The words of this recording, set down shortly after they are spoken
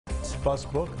Bus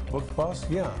book bus?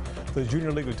 Yeah. The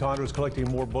Junior League of Tyler is collecting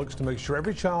more books to make sure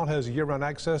every child has year-round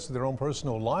access to their own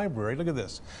personal library. Look at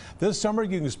this. This summer,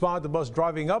 you can spot the bus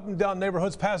driving up and down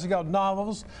neighborhoods, passing out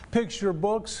novels, picture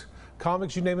books,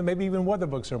 comics, you name it, maybe even weather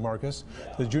books there, Marcus.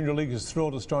 The Junior League is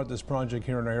thrilled to start this project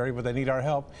here in our area, but they need our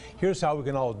help. Here's how we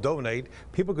can all donate.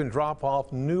 People can drop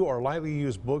off new or lightly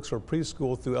used books for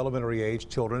preschool through elementary age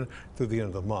children through the end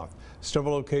of the month.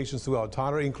 Several locations throughout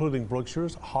Tyler, including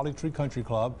Brookshire's, Holly Tree Country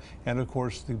Club, and of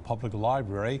course the public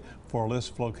library. For a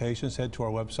list of locations, head to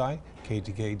our website,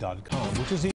 ktk.com, which is